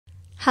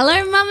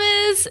Hello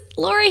mamas,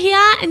 Laura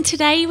here, and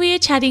today we are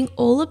chatting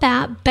all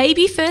about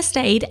baby first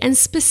aid and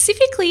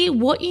specifically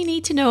what you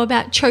need to know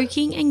about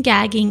choking and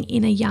gagging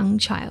in a young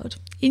child.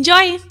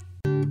 Enjoy!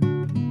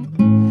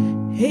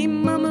 Hey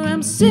mama,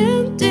 I'm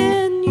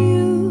sending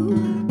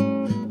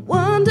you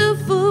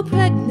wonderful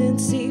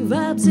pregnancy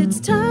vibes. It's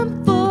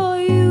time for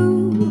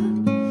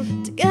you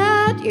to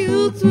guide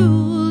you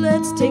through.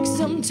 Let's take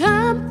some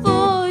time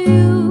for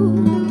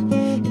you.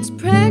 It's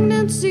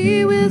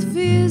pregnancy with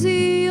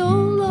Physio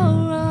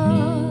Laura.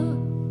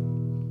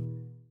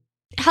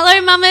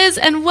 Hello mamas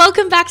and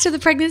welcome back to the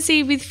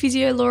Pregnancy with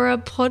Physio Laura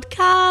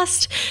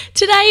podcast.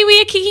 Today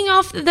we are kicking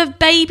off the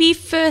baby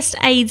first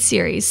aid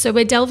series. So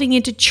we're delving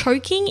into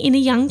choking in a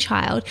young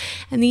child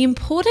and the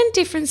important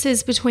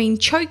differences between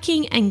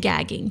choking and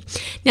gagging.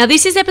 Now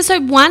this is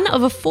episode 1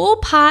 of a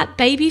 4-part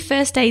baby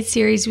first aid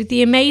series with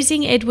the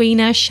amazing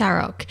Edwina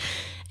Sharrock.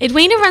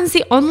 Edwina runs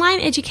the online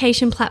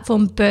education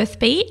platform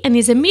Birthbeat and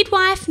is a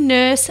midwife,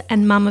 nurse,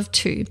 and mum of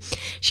 2.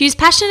 She is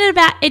passionate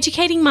about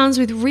educating mums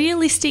with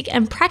realistic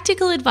and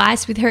practical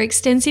advice with her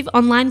extensive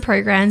online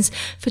programs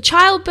for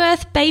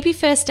childbirth, baby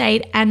first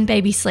aid, and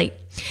baby sleep.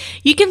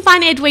 You can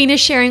find Edwina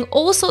sharing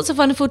all sorts of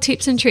wonderful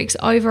tips and tricks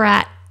over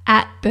at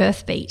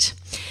Birthbeat.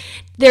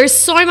 There is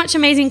so much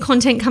amazing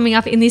content coming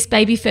up in this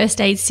baby first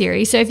aid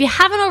series. So if you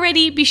haven't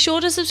already, be sure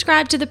to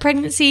subscribe to the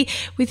Pregnancy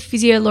with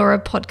Physio Laura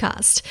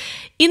podcast.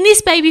 In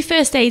this baby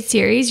first aid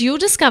series, you'll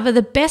discover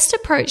the best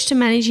approach to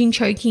managing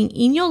choking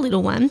in your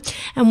little one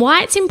and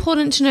why it's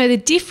important to know the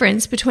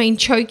difference between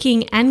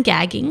choking and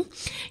gagging.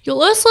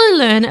 You'll also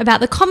learn about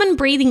the common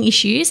breathing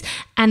issues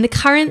and the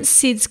current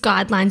SIDS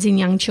guidelines in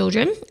young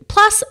children.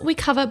 Plus, we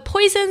cover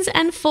poisons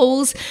and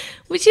falls,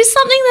 which is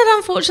something that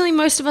unfortunately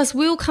most of us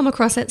will come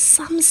across at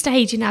some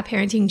stage in our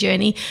parenting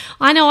journey.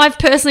 I know I've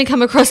personally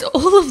come across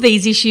all of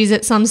these issues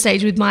at some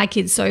stage with my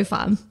kids so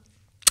far.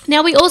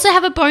 Now, we also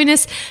have a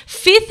bonus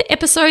 5th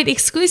episode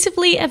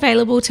exclusively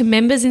available to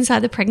members inside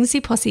the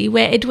Pregnancy Posse,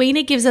 where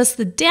Edwina gives us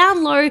the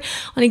down low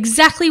on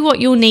exactly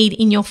what you'll need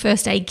in your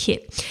first aid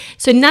kit.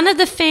 So none of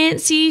the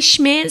fancy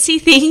schmancy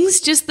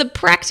things, just the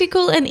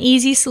practical and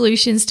easy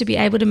solutions to be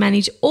able to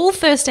manage all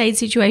first aid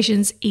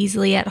situations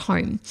easily at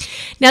home.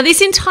 Now, this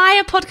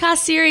entire podcast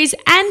series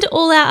and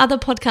all our other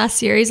podcast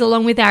series,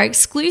 along with our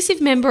exclusive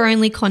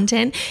member-only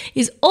content,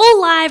 is all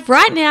live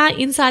right now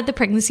inside the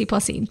Pregnancy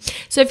Posse.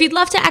 So if you'd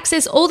love to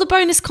access all the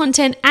bonus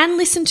content and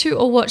listen to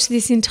or watch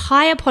this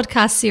entire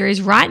podcast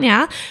series right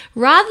now,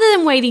 rather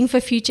than waiting for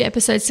future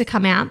episodes to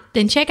come out,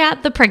 then check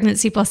out the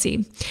Pregnancy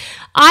Posse.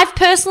 I've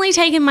personally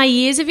taken my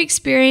years of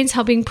experience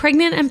helping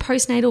pregnant and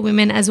postnatal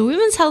women as a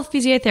women's health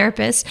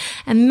physiotherapist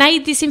and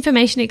made this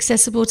information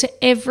accessible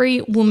to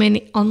every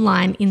woman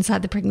online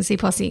inside the Pregnancy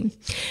Posse.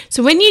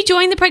 So when you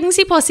join the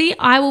Pregnancy Posse,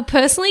 I will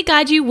personally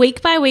guide you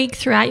week by week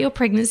throughout your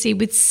pregnancy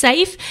with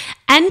safe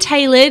and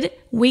tailored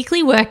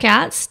weekly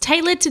workouts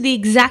tailored to the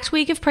exact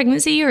week of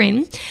pregnancy you're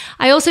in.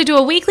 I also do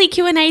a weekly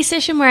Q&A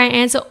session where I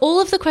answer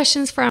all of the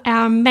questions from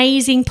our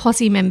amazing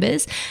Posse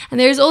members. And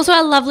there is also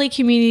a lovely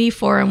community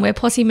forum where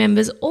Posse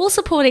members all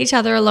support each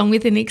other along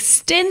with an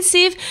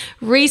extensive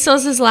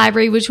resources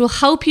library which will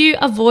help you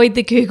avoid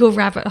the Google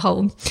rabbit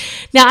hole.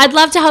 Now, I'd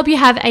love to help you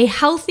have a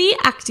healthy,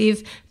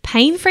 active,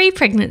 pain-free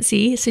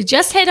pregnancy. So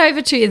just head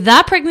over to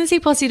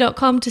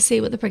thepregnancyposse.com to see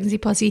what the Pregnancy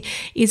Posse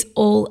is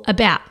all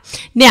about.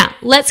 Now,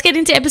 let's get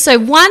into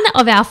episode 1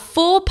 of our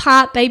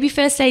 4-part baby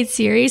first aid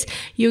series.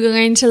 You're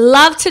going to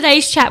love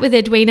today's chat with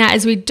Edwina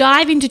as we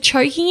dive into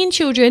choking in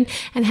children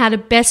and how to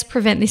best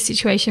prevent this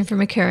situation from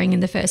occurring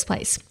in the first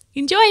place.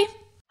 Enjoy.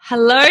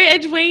 Hello,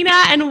 Edwina,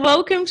 and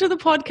welcome to the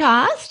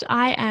podcast.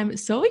 I am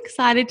so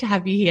excited to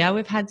have you here.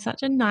 We've had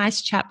such a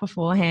nice chat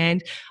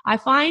beforehand. I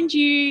find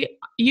you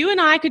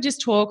and I could just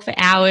talk for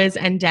hours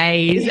and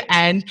days,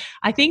 and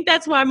I think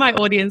that's why my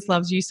audience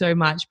loves you so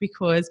much,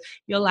 because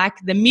you're like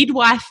the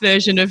midwife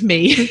version of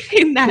me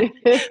in that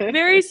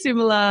very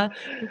similar,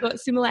 we've got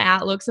similar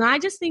outlooks, and I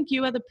just think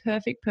you are the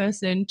perfect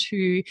person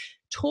to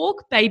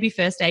talk baby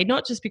first aid,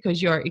 not just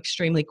because you're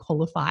extremely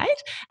qualified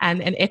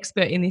and an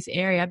expert in this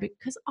area,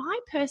 because I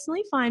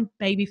personally find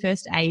baby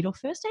first aid or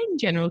first aid in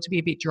general to be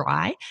a bit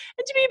dry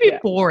and to be a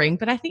bit boring.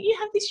 But I think you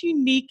have this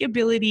unique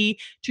ability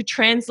to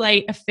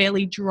translate a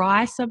fairly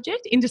dry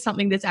subject into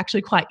something that's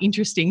actually quite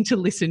interesting to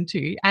listen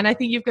to. And I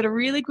think you've got a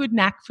really good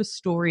knack for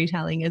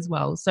storytelling as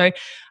well. So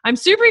I'm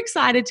super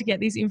excited to get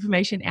this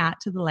information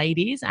out to the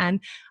ladies, and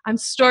I'm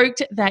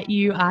stoked that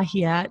you are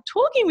here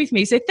talking with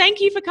me. So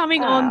thank you for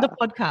coming on the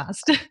podcast.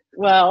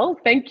 Well,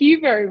 thank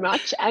you very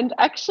much. And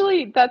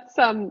actually, that's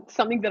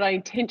something that I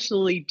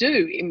intentionally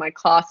do in my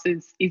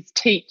classes is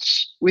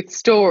teach with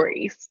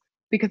stories,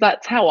 because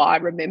that's how I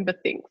remember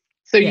things.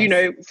 So, Yes. you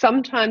know,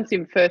 sometimes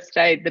in first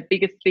aid, the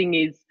biggest thing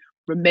is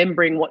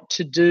remembering what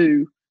to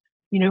do.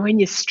 You know, when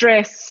you're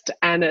stressed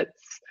and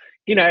it's,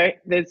 you know,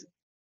 there's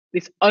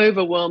this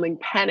overwhelming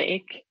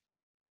panic,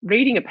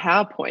 reading a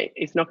PowerPoint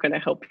is not going to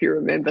help you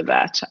remember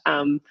that.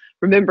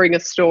 Remembering a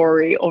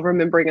story or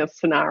remembering a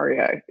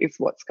scenario is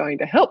what's going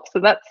to help. So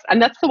that's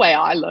the way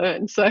I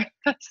learn. So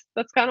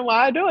that's kind of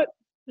why I do it.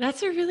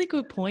 That's a really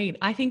good point.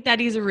 I think that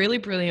is a really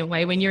brilliant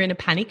way when you're in a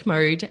panic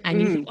mode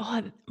and you think,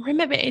 oh,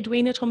 remember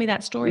Edwina told me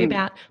that story Mm.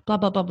 about blah,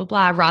 blah, blah, blah,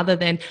 blah, rather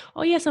than,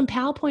 oh, yes, on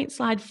PowerPoint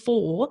slide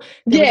 4,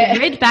 there was Yeah. a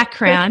red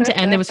background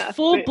and there was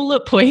 4 it.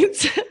 bullet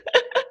points.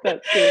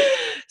 That's it.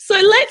 So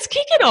let's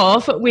kick it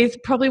off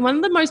with probably one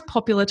of the most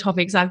popular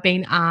topics I've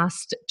been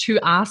asked to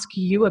ask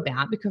you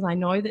about, because I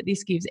know that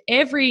this gives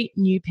every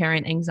new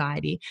parent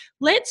anxiety.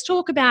 Let's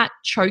talk about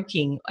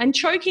choking and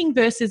choking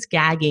versus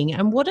gagging,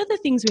 and what are the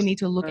things we need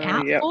to look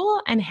out Yep.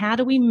 for, and how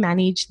do we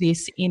manage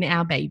this in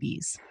our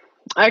babies?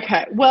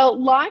 Okay. Well,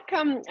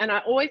 and I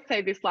always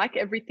say this, like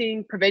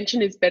everything,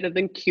 prevention is better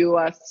than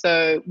cure.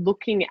 So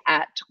looking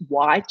at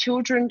why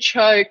children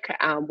choke,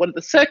 what are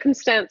the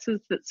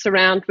circumstances that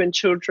surround when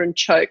children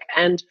choke.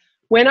 And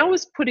when I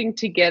was putting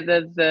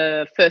together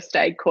the first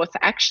aid course,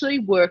 I actually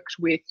worked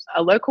with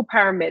a local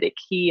paramedic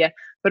here,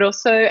 but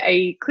also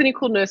a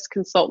clinical nurse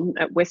consultant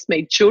at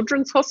Westmead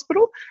Children's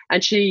Hospital.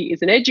 And she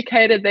is an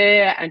educator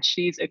there, and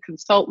she's a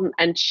consultant,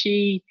 and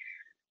she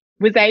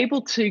was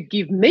able to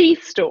give me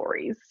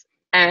stories.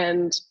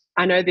 And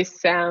I know this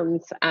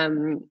sounds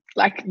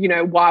like,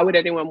 why would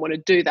anyone want to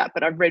do that?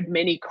 But I've read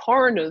many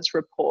coroners'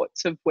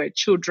 reports of where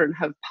children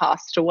have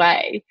passed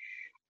away.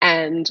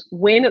 And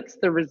when it's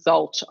the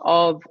result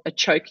of a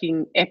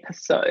choking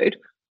episode,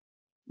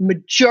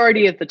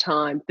 majority of the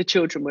time, the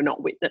children were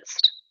not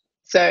witnessed.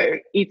 So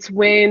it's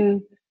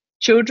when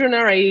children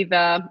are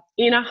either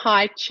in a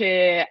high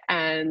chair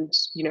and,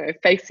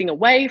 facing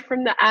away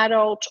from the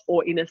adult,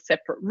 or in a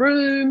separate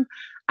room,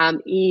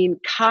 in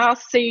car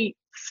seats,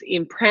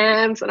 in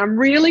prams. And I'm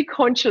really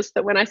conscious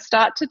that when I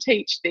start to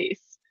teach this,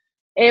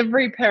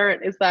 every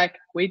parent is like,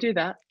 we do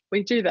that.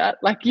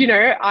 Like,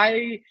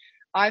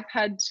 I've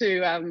had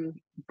to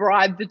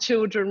bribe the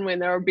children when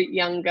they're a bit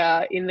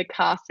younger in the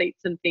car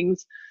seats and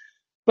things.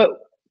 But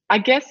I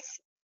guess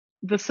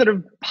the sort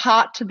of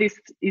part to this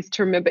is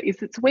to remember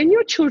is it's when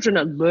your children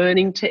are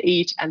learning to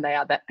eat and they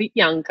are that bit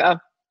younger,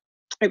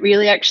 it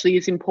really actually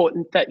is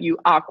important that you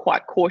are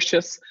quite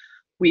cautious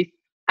with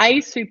A,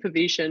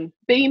 supervision,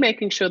 B,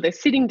 making sure they're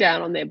sitting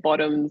down on their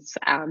bottoms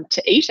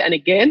to eat. And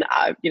again,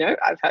 I've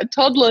had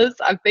toddlers,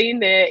 I've been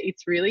there,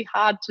 it's really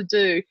hard to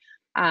do,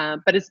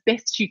 but as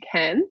best you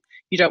can.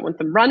 You don't want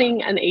them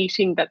running and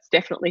eating. That's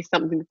definitely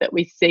something that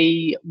we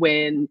see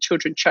when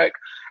children choke.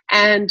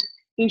 And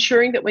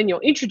ensuring that when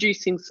you're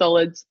introducing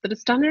solids, that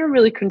it's done in a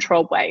really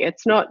controlled way.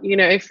 It's not,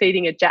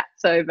 feeding a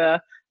Jats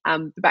over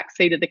the back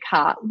seat of the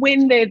car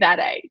when they're that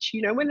age.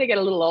 When they get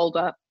a little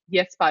older,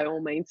 yes, by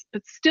all means.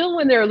 But still,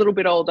 when they're a little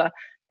bit older,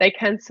 they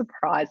can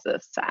surprise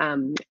us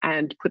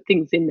and put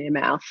things in their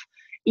mouth.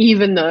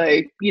 Even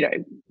though,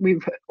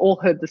 we've all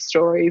heard the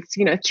stories,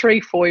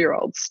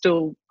 3-4-year-olds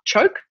still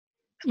choke.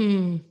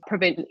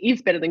 Prevention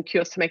is better than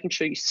cure, so making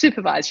sure you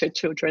supervise your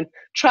children,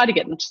 try to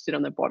get them to sit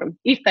on the bottom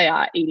if they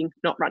are eating,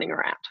 not running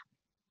around.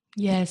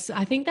 Yes,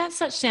 I think that's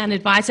such sound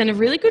advice, and a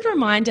really good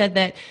reminder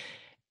that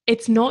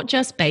it's not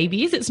just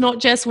babies. It's not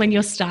just when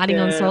you're starting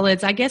on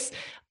solids. I guess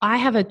I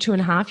have a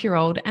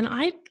 2.5-year-old, and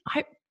I,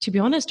 to be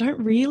honest,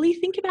 don't really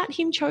think about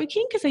him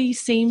choking because he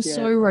seems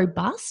so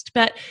robust,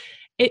 but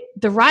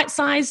the right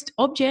sized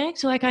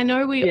object, like I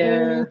know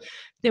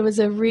there was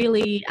a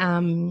really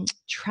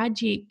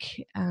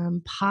tragic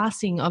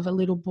passing of a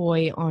little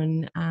boy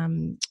on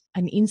an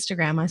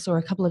Instagram I saw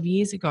a couple of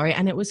years ago,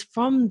 and it was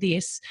from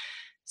this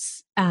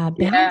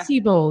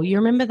bouncy ball. You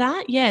remember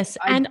that? Yes.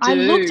 I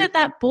looked at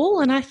that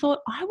ball and I thought,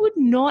 I would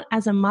not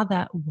as a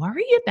mother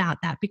worry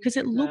about that because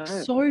it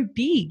looks so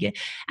big.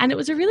 And it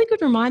was a really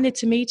good reminder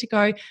to me to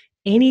go,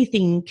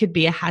 anything could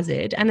be a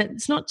hazard. And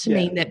it's not to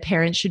mean that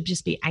parents should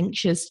just be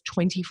anxious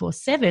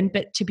 24/7,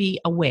 but to be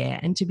aware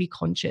and to be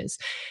conscious.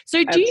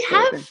 So do you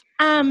have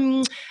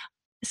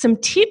some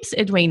tips,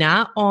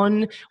 Edwina,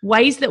 on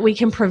ways that we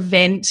can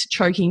prevent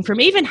choking from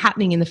even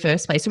happening in the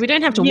first place? So we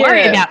don't have to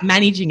worry about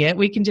managing it.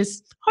 We can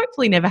just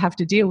hopefully never have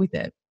to deal with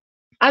it.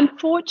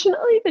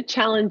 Unfortunately, the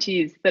challenge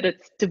is that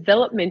it's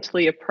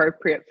developmentally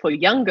appropriate for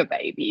younger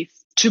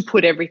babies to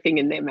put everything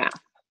in their mouth.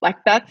 Like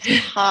that's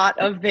part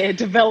of their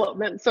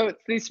development. So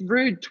it's this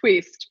rude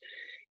twist.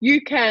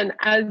 You can,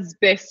 as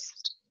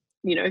best,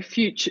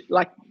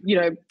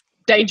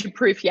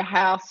 danger-proof your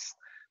house.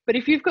 But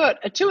if you've got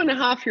a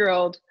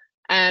 2.5-year-old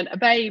and a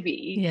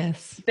baby,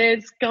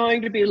 there's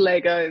going to be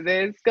Lego.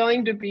 There's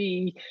going to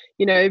be,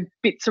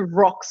 bits of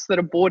rocks that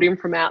are brought in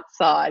from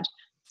outside.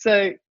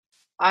 So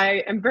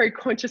I am very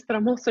conscious that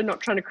I'm also not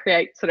trying to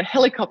create sort of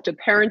helicopter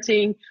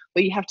parenting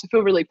where you have to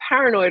feel really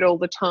paranoid all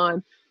the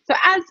time. So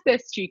as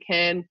best you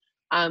can,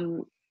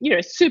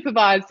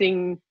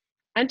 supervising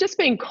and just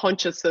being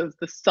conscious of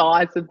the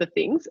size of the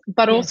things,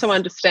 but also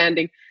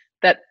understanding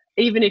that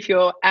even if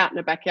you're out in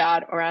a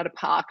backyard or out a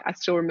park, I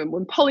still remember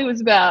when Polly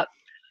was about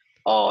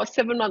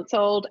 7 months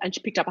old and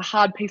she picked up a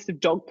hard piece of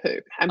dog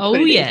poop and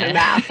put it in her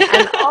mouth.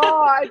 And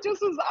I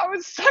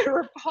was so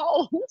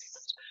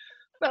repulsed.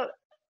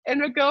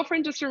 And a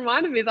girlfriend just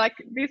reminded me, like,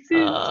 this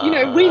is,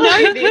 we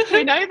know this,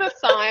 we know the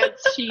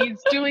science.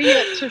 She's doing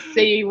it to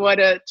see what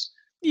it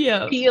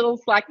Yeah.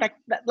 feels like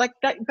that.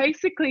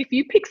 Basically, if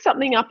you pick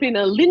something up in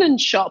a linen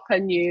shop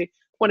and you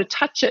want to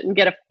touch it and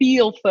get a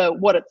feel for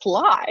what it's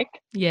like,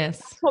 Yes.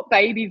 that's what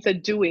babies are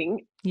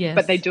doing, Yes.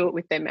 but they do it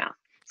with their mouth.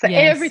 So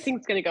Yes.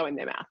 everything's going to go in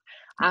their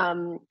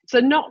mouth. So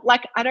not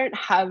like I don't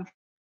have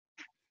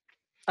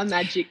a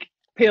magic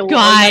pill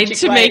guide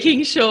to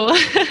making sure.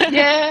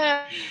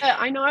 Yeah,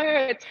 I know.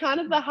 It's kind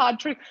of the hard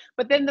truth.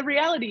 But then the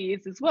reality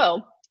is as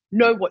well,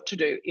 know what to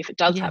do if it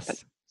does happen.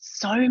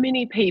 So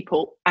many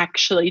people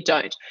actually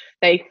don't.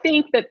 They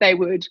think that they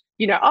would,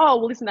 oh,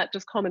 well, isn't that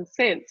just common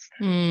sense?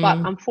 But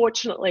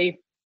unfortunately,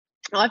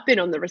 I've been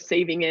on the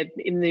receiving end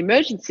in the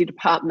emergency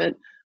department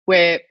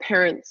where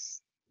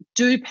parents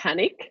do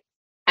panic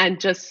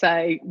and just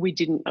say, we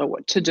didn't know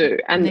what to do.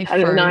 And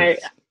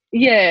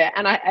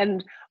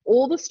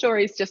all the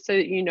stories, just so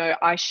that you know,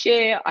 I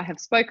have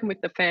spoken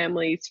with the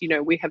families,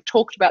 we have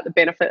talked about the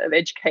benefit of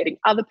educating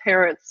other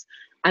parents,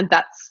 and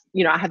that's,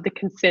 I have the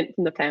consent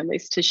from the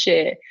families to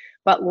share.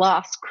 But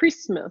last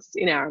Christmas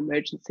in our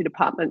emergency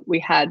department, we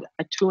had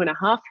a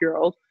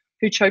 2.5-year-old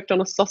who choked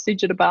on a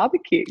sausage at a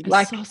barbecue.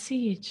 A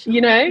sausage?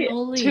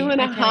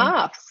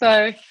 2.5.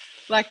 So,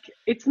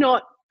 it's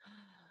not,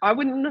 I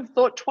wouldn't have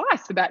thought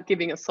twice about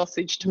giving a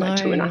sausage to my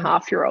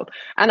 2.5-year-old.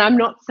 And I'm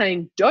not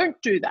saying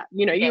don't do that.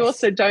 You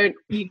also don't,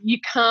 you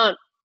can't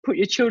put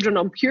your children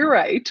on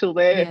puree till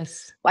they're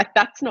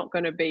that's not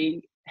going to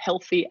be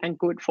healthy and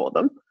good for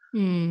them.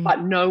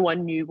 But no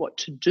one knew what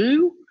to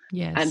do.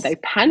 And they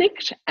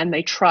panicked and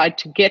they tried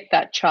to get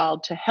that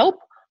child to help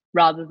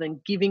rather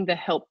than giving the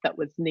help that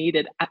was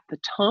needed at the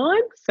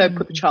time. So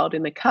put the child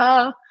in the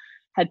car,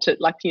 had to,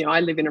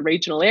 I live in a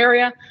regional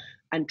area,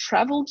 and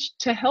travelled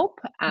to help.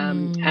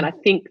 And I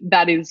think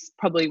that is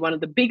probably one of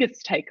the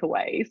biggest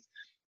takeaways,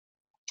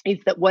 is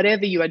that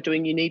whatever you are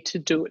doing, you need to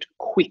do it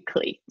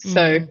quickly.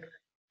 So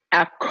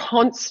our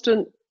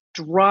constant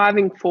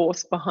driving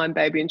force behind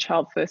baby and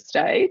child first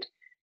aid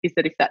is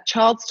that if that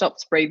child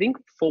stops breathing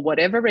for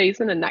whatever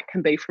reason, and that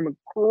can be from a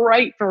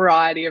great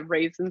variety of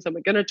reasons, and we're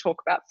going to talk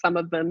about some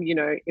of them,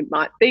 it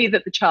might be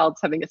that the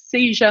child's having a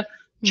seizure,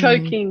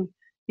 choking,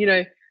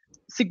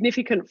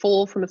 significant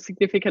fall from a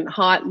significant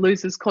height,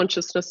 loses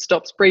consciousness,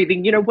 stops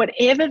breathing,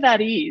 whatever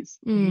that is,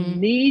 you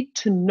need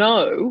to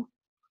know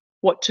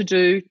what to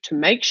do to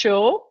make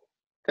sure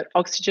that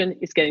oxygen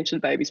is getting to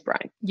the baby's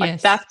brain.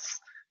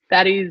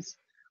 That is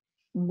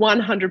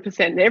 100%.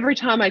 And every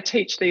time I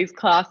teach these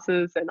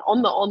classes and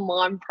on the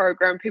online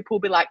program, people will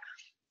be like,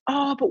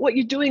 oh, but what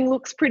you're doing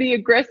looks pretty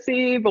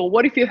aggressive, or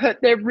what if you hurt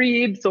their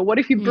ribs, or what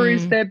if you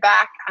bruise their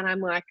back? And I'm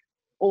like,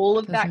 all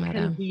of that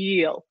can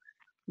heal.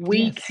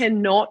 We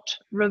cannot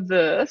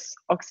reverse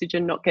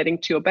oxygen not getting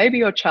to your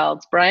baby or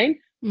child's brain.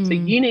 So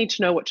you need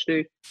to know what to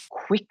do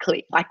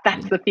quickly.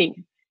 That's the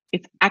thing.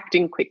 It's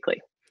acting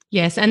quickly.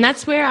 Yes. And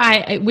that's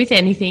where with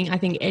anything, I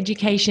think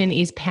education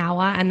is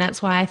power. And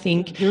that's why I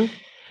think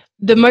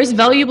the most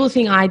valuable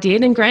thing I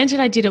did, and granted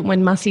I did it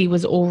when Mussy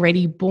was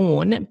already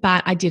born,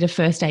 but I did a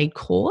first aid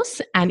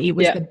course and it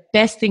was the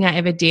best thing I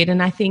ever did.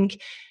 And I think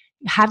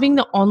having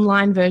the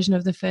online version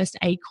of the first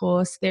aid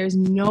course, there is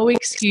no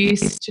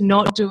excuse to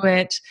not do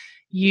it.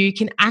 You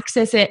can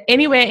access it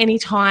anywhere,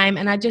 anytime.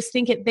 And I just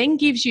think it then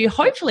gives you,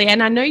 hopefully,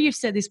 and I know you've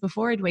said this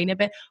before, Edwina,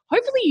 but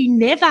hopefully you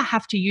never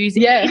have to use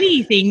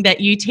anything that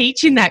you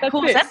teach in that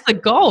course. That's the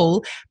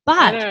goal.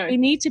 But we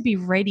need to be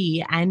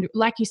ready. And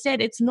like you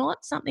said, it's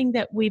not something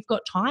that we've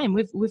got time.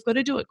 We've got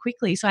to do it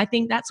quickly. So I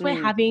think that's where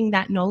having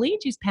that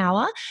knowledge is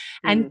power.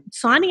 And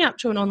signing up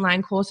to an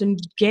online course and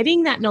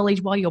getting that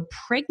knowledge while you're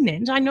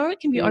pregnant. I know it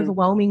can be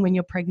overwhelming when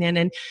you're pregnant,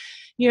 and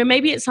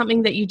maybe it's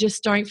something that you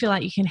just don't feel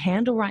like you can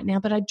handle right now.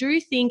 But I do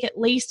think at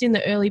least in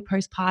the early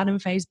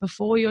postpartum phase,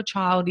 before your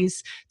child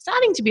is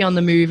starting to be on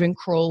the move and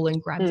crawl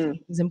and grab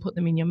things and put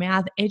them in your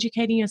mouth,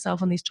 educating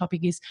yourself on this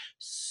topic is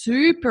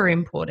super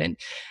important.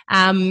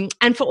 And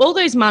for all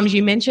those mums,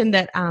 you mentioned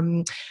that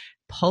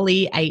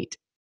Polly ate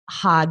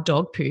hard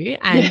dog poo,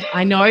 and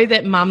I know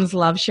that mums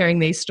love sharing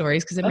these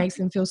stories because it makes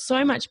them feel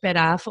so much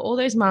better. For all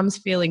those mums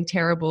feeling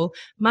terrible,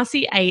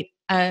 Mussy ate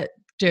a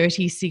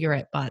dirty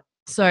cigarette butt.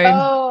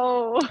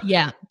 So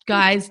yeah,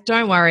 guys,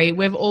 don't worry.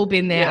 We've all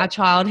been there. Our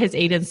child has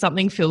eaten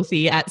something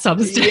filthy at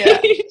some stage. Yeah,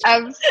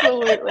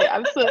 absolutely.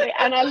 Absolutely.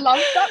 And I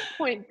love that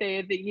point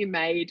there that you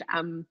made.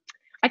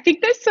 I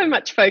think there's so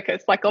much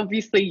focus.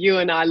 Obviously you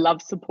and I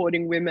love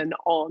supporting women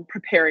on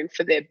preparing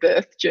for their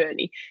birth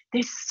journey.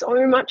 There's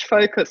so much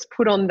focus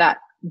put on that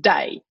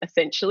day,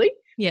 essentially,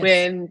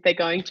 when they're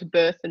going to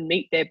birth and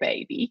meet their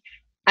baby.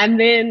 And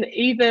then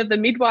either the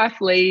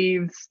midwife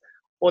leaves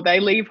or they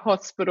leave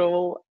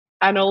hospital,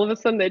 and all of a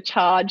sudden they're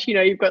charged,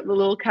 you've got the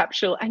little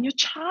capsule and you're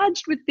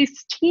charged with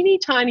this teeny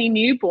tiny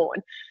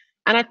newborn.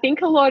 And I think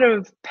a lot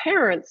of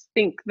parents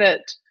think that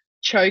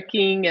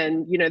choking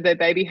and, their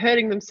baby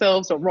hurting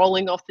themselves or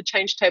rolling off the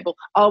change table,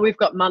 we've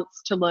got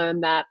months to learn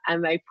that.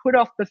 And they put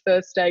off the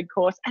first aid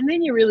course, and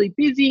then you're really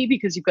busy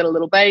because you've got a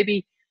little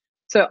baby.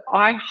 So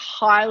I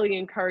highly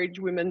encourage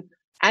women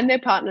and their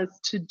partners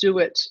to do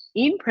it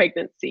in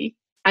pregnancy,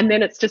 And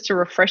then it's just a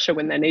refresher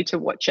when they need to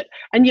watch it.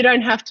 And you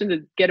don't have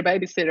to get a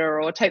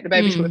babysitter or take the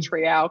baby to a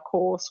 3-hour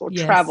course or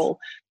travel.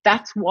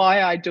 That's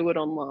why I do it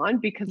online,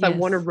 because I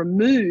want to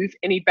remove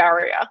any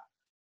barrier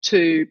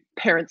to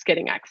parents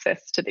getting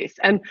access to this.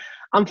 And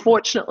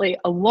unfortunately,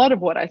 a lot of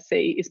what I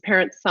see is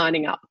parents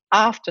signing up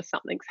after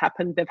something's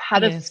happened. They've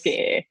had a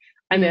scare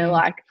and they're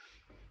like,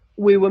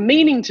 we were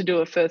meaning to do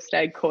a first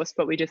aid course,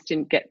 but we just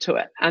didn't get to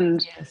it.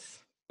 And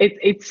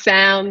it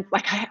sounds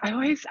like I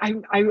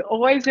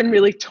always am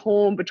really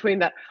torn between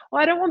that.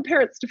 Well, I don't want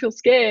parents to feel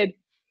scared,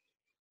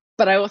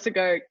 but I also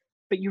go,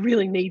 but you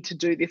really need to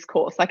do this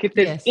course. Like if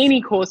there's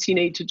any course you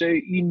need to do,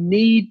 you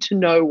need to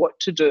know what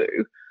to do,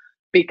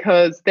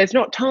 because there's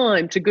not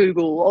time to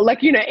Google or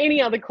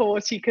any other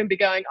course you can be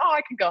going, oh,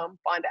 I can go and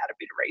find out a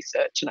bit of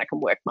research and I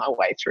can work my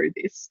way through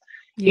this.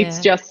 It's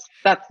just,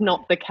 that's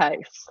not the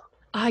case.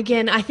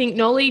 Again, I think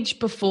knowledge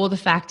before the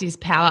fact is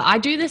power. I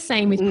do the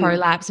same with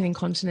prolapse and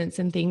incontinence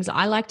and things.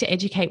 I like to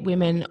educate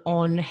women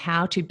on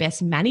how to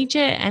best manage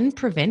it and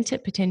prevent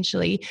it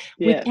potentially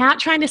without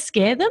trying to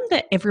scare them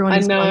that everyone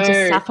is going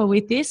to suffer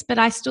with this. But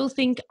I still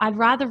think I'd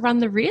rather run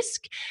the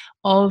risk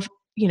of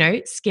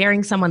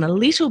scaring someone a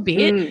little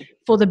bit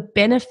for the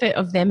benefit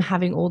of them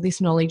having all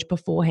this knowledge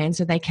beforehand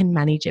so they can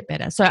manage it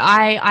better. So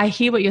I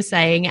hear what you're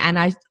saying, and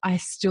I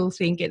still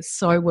think it's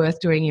so worth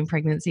doing in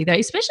pregnancy though,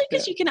 especially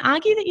because you can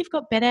argue that you've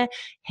got better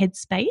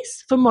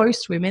headspace for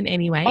most women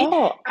anyway.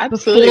 Oh,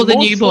 absolutely. Before the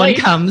newborn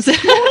comes.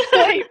 More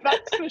sleep,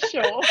 that's for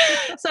sure.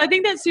 So I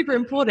think that's super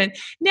important.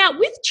 Now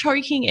with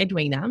choking,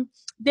 Edwina,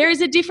 there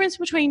is a difference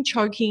between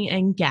choking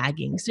and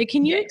gagging. So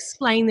can you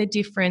explain the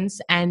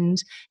difference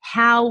and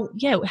how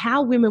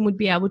women would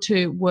be able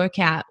to work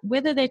out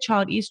whether their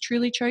child is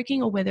truly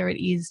choking or whether it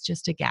is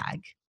just a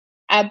gag?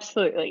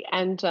 Absolutely.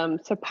 And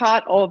so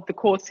part of the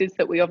course is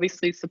that we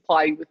obviously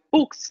supply you with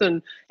books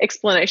and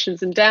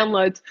explanations and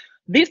downloads.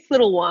 This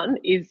little one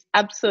is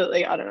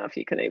absolutely, I don't know if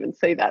you can even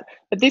see that,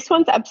 but this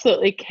one's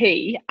absolutely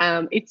key.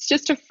 It's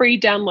just a free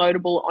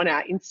downloadable on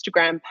our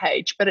Instagram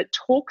page, but it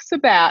talks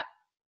about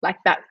like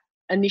that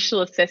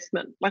initial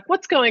assessment, like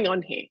what's going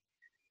on here?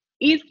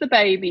 Is the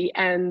baby,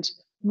 and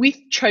with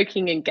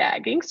choking and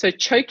gagging, so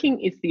choking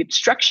is the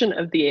obstruction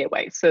of the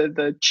airway, so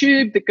the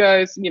tube that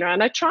goes,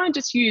 and I try and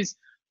just use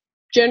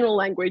general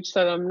language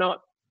so that I'm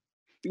not,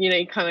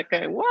 kind of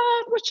going,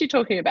 what's she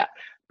talking about?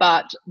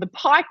 But the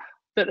pipe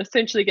that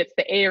essentially gets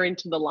the air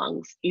into the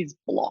lungs is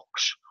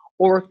blocked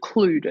or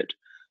occluded.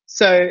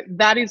 So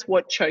that is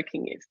what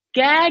choking is.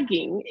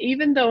 Gagging,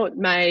 even though it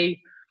may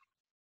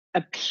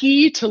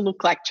appear to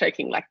look like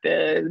choking, like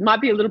there might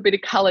be a little bit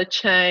of color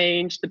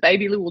change,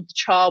 the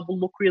child will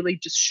look really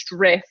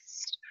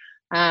distressed,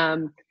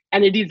 and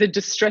it is a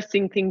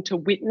distressing thing to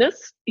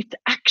witness. It's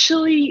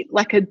actually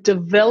like a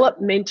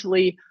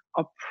developmentally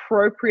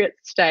appropriate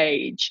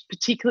stage,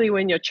 particularly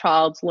when your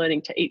child's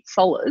learning to eat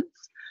solids,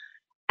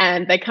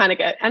 and they kind of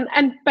go,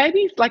 and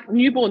babies, like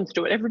newborns,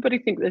 do it. Everybody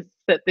thinks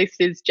that this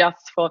is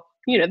just for,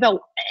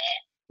 they'll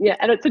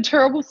and it's a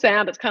terrible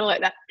sound. It's kind of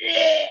like that.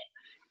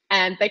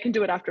 And they can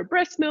do it after a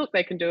breast milk,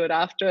 they can do it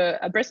after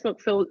a breast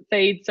milk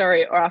feed,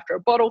 or after a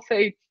bottle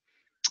feed.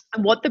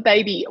 And what the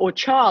baby or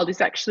child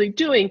is actually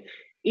doing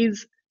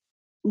is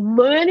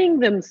learning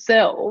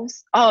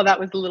themselves, oh, that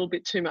was a little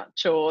bit too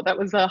much, or that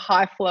was a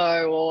high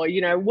flow, or,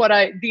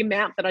 the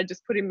amount that I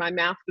just put in my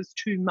mouth was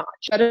too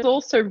much. But it's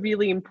also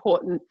really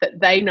important that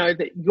they know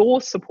that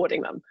you're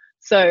supporting them.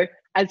 So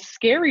as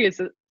scary as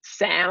it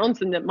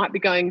sounds, and it might be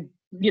going,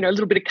 a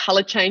little bit of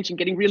color change and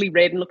getting really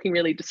red and looking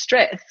really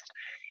distressed,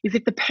 is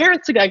if the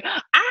parents are going,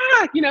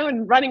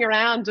 and running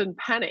around and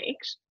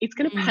panicked, it's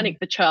going to panic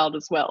the child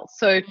as well.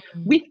 So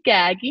with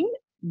gagging,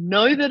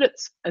 know that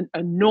it's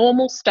a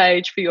normal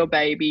stage for your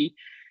baby.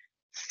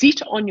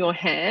 Sit on your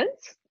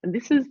hands. And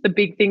this is the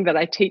big thing that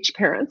I teach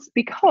parents,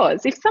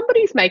 because if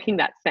somebody's making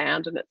that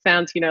sound and it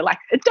sounds, like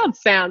it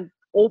does sound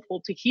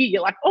awful to hear,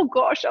 you're like, oh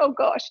gosh,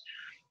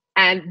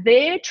 and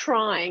they're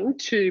trying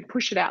to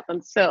push it out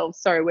themselves.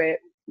 Sorry,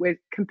 we're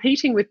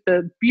competing with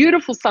the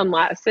beautiful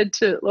sunlight. I said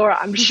to Laura,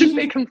 I shouldn't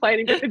be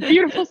complaining, but the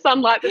beautiful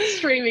sunlight that's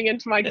streaming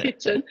into my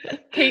kitchen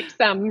keeps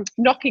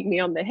knocking me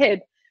on the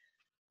head.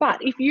 But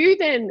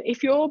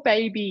if your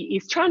baby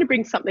is trying to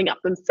bring something up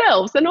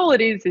themselves, then all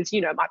it is, it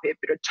might be a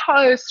bit of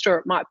toast, or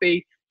it might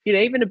be,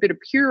 even a bit of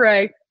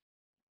puree,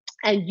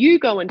 and you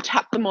go and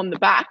tap them on the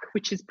back,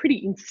 which is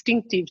pretty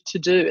instinctive to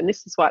do. And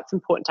this is why it's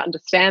important to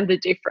understand the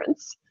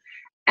difference.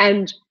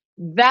 And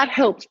that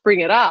helps bring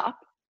it up.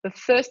 The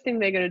first thing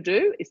they're going to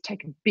do is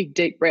take a big,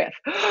 deep breath.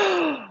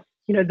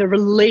 The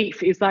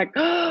relief is like,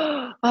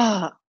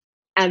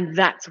 and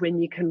that's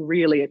when you can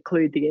really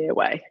occlude the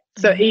airway.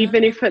 So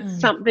even if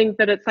it's something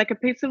that it's like a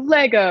piece of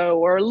Lego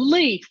or a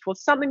leaf or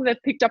something they've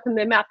picked up in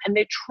their mouth and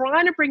they're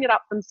trying to bring it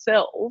up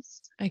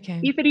themselves,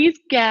 if it is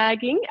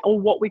gagging, or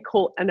what we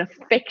call an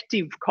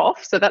effective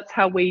cough, so that's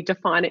how we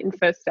define it in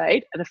first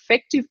aid, an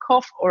effective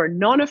cough or a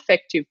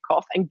non-effective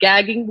cough, and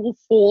gagging will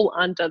fall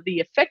under the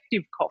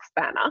effective cough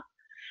banner.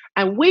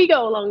 And we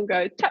go along and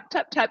go, tap,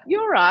 tap, tap,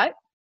 you're right.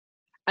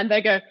 And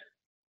they go,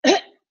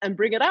 and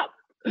bring it up.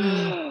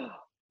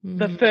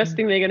 the first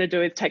thing they're going to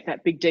do is take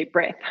that big deep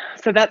breath.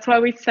 So that's why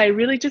we say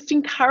really just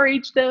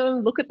encourage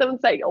them, look at them and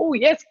say, oh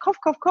yes, cough,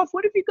 cough, cough.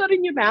 What have you got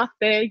in your mouth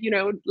there? You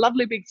know,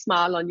 lovely big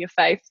smile on your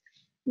face.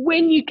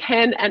 When you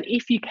can, and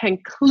if you can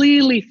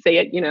clearly see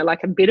it, you know,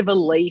 like a bit of a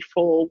leaf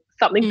or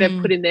something they've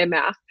put in their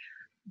mouth,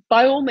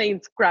 by all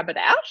means grab it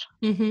out,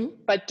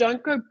 but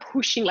don't go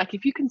pushing. Like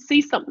if you can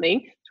see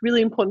something, it's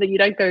really important that you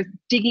don't go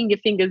digging your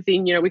fingers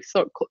in. You know,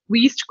 we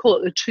used to call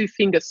it the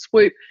 2-finger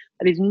swoop.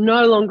 That is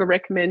no longer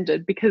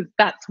recommended, because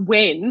that's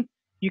when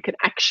you can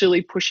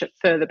actually push it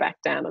further back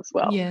down as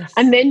well. Yes.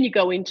 And then you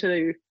go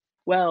into,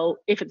 well,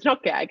 if it's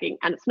not gagging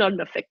and it's not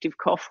an effective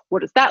cough,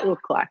 what does that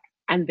look like?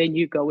 And then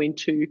you go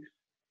into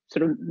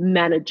sort of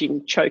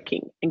managing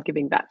choking and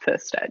giving that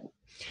first aid.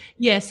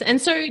 Yes.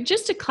 And so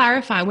just to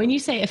clarify, when you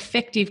say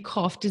effective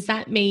cough, does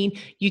that mean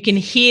you can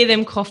hear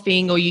them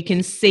coughing or you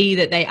can see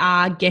that they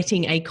are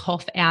getting a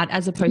cough out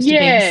as opposed to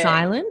being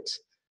silent?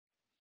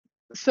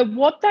 So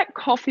what that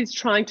cough is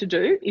trying to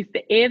do is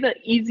the air that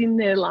is in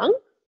their lung,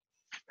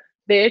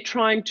 they're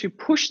trying to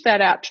push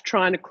that out to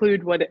try and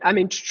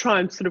to try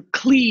and sort of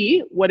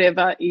clear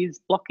whatever is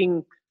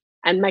blocking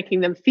and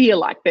making them feel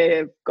like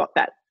they've got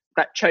that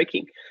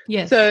choking.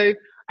 Yes. So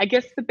I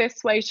guess the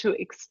best way to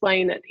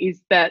explain it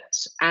is that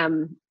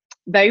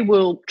they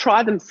will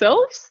try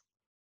themselves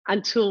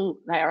until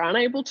they are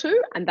unable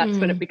to, and that's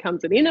when it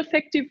becomes an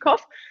ineffective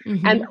cough.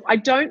 And I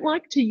don't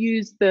like to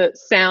use the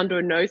sound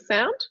or no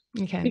sound,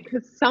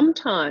 because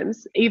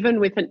sometimes even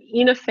with an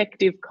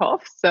ineffective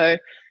cough, so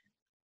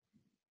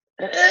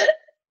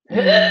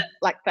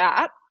like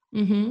that,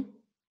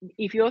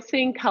 if you're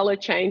seeing colour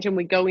change, and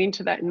we go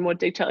into that in more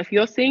detail, if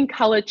you're seeing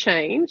colour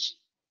change,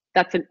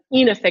 that's an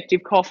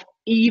ineffective cough,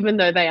 even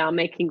though they are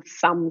making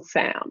some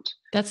sound.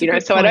 That's a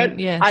good point.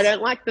 I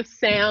don't like the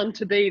sound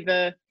to be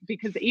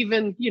because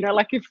even, you know,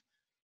 like if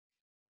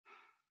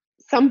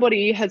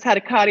somebody has had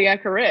a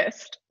cardiac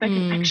arrest, they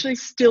can actually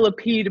still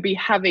appear to be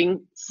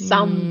having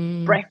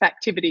some breath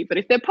activity. But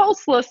if they're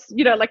pulseless,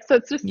 you know, like, so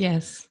it's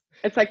just,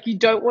 it's like you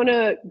don't want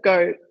to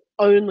go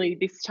only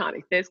this time.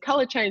 If there's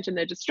colour change and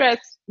they're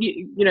distressed,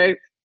 you know,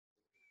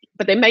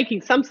 but they're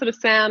making some sort of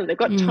sound and they've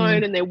got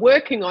tone and they're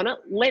working on it,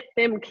 let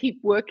them keep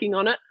working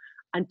on it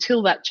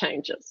until that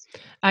changes.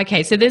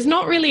 Okay, so there's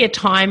not really a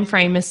time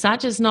frame as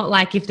such. It's not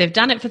like if they've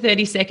done it for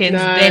 30 seconds,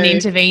 then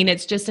intervene.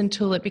 It's just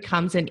until it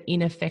becomes an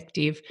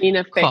ineffective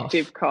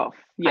cough.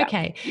 Yeah.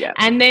 Okay. Yeah.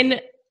 And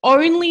then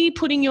only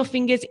putting your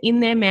fingers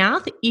in their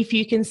mouth if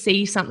you can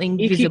see something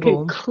visible. If you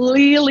can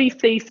clearly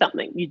see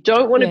something. You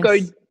don't want to go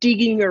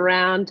digging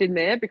around in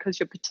there, because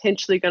you're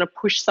potentially going to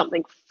push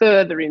something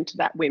further into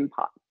that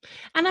windpipe.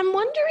 And I'm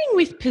wondering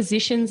with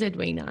positions,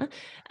 Edwina,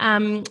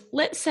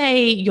 let's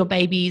say your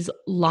baby's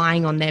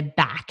lying on their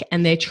back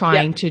and they're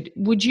trying to,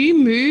 would you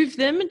move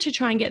them to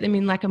try and get them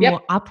in like a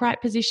more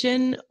upright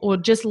position, or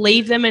just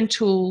leave them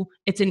until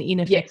it's an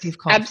ineffective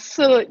cough?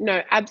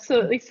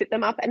 Absolutely sit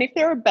them up. And if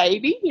they're a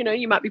baby, you know,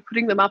 you might be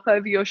putting them up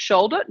over your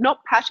shoulder,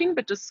 not patting,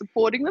 but just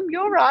supporting them.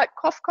 You're right.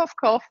 Cough, cough,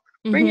 cough.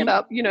 Bring it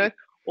up, you know,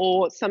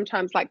 or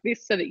sometimes like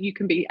this so that you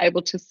can be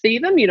able to see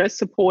them, you know,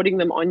 supporting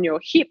them on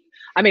your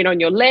on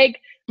your leg.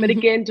 But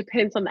again,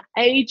 depends on the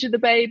age of the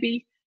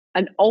baby.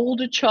 An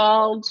older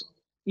child,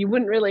 you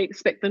wouldn't really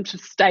expect them to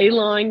stay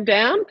lying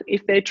down.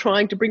 If they're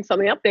trying to bring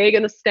something up, they're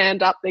going to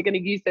stand up. They're going to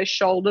use their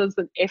shoulders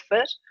and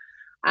effort.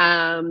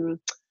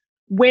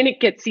 When it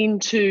gets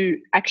into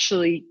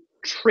actually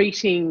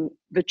treating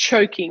the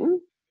choking,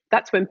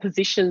 that's when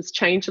positions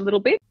change a little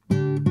bit.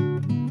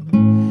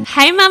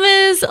 Hey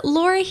mamas,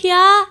 Laura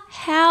here.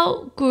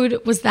 How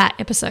good was that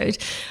episode?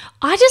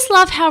 I just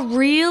love how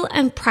real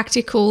and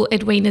practical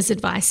Edwina's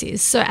advice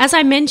is. So as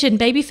I mentioned,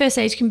 baby first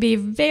aid can be a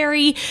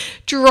very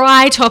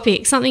dry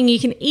topic, something you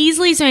can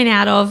easily zone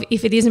out of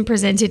if it isn't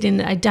presented in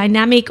a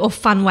dynamic or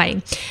fun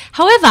way.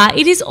 However,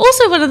 it is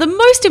also one of the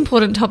most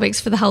important topics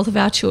for the health of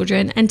our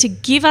children, and to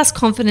give us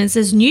confidence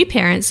as new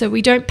parents so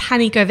we don't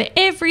panic over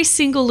every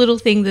single little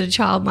thing that a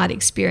child might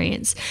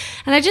experience.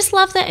 And I just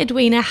love that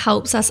Edwina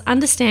helps us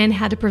understand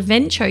how to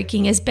prevent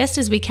choking as best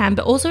as we can,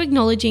 but also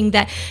acknowledging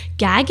that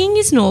gagging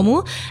is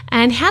normal,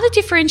 and how to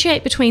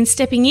differentiate between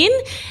stepping in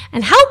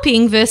and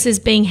helping versus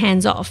being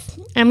hands off.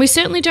 And we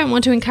certainly don't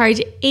want to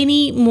encourage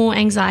any more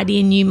anxiety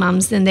in new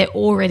mums than there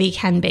already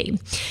can be.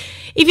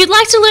 If you'd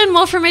like to learn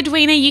more from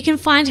Edwina, you can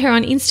find her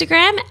on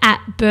Instagram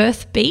at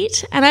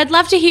BirthBeat. And I'd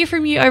love to hear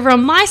from you over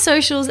on my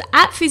socials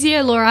at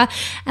PhysioLaura,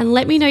 and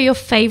let me know your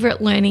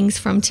favourite learnings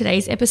from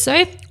today's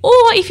episode, or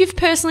if you've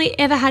personally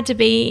ever had to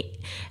be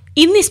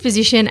in this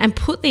position and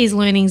put these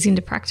learnings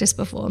into practice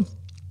before.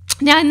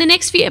 Now, in the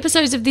next few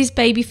episodes of this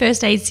baby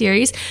first aid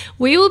series,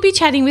 we will be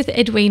chatting with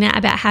Edwina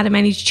about how to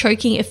manage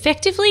choking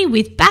effectively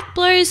with back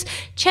blows,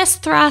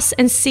 chest thrusts,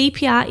 and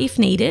CPR if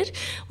needed.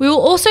 We will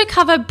also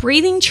cover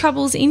breathing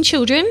troubles in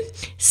children,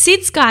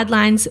 SIDS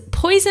guidelines,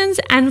 poisons,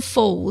 and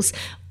falls,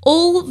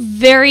 all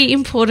very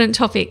important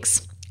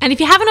topics. And if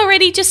you haven't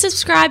already, just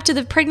subscribe to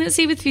the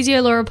Pregnancy with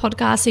Physio Laura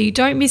podcast so you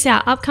don't miss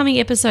our upcoming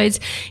episodes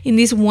in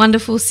this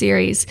wonderful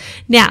series.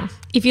 Now,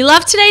 if you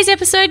loved today's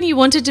episode and you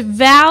want to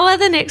devour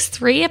the next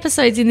 3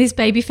 episodes in this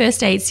Baby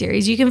First Aid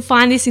series, you can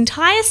find this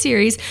entire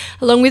series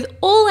along with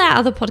all our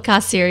other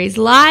podcast series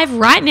live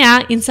right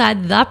now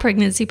inside The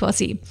Pregnancy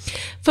Posse.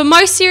 For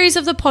most series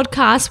of the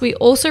podcast, we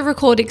also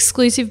record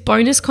exclusive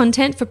bonus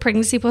content for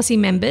Pregnancy Posse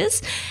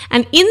members.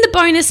 And in the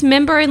bonus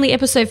member-only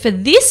episode for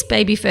this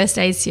Baby First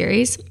Aid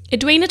series,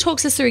 Edwina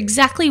talks us through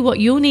exactly what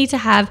you'll need to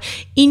have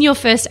in your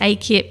first aid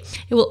kit.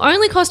 It will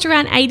only cost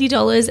around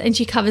 $80 and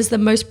she covers the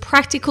most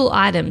practical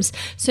items,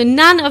 so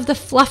none of the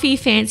fluffy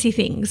fancy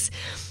things.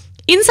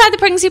 Inside the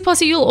Pregnancy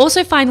Posse, you'll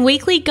also find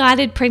weekly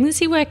guided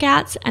pregnancy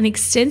workouts, an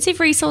extensive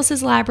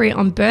resources library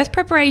on birth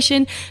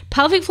preparation,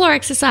 pelvic floor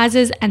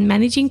exercises, and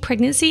managing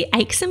pregnancy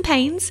aches and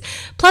pains,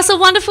 plus a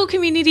wonderful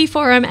community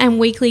forum and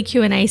weekly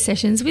Q&A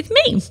sessions with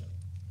me.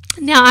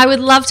 Now, I would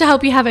love to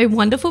help you have a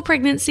wonderful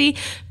pregnancy,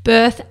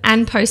 birth,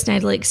 and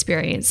postnatal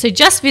experience. So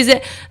just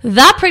visit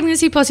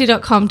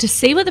thepregnancyposse.com to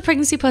see what the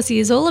Pregnancy Posse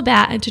is all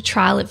about and to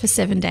trial it for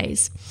 7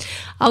 days.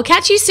 I'll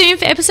catch you soon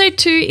for episode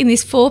 2 in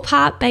this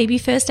 4-part Baby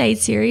First Aid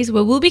series,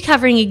 where we'll be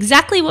covering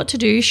exactly what to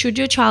do should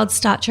your child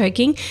start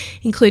choking,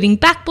 including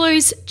back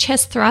blows,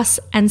 chest thrusts,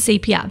 and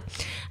CPR.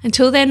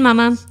 Until then,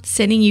 Mama,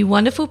 sending you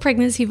wonderful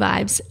pregnancy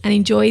vibes and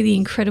enjoy the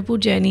incredible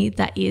journey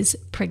that is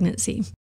pregnancy.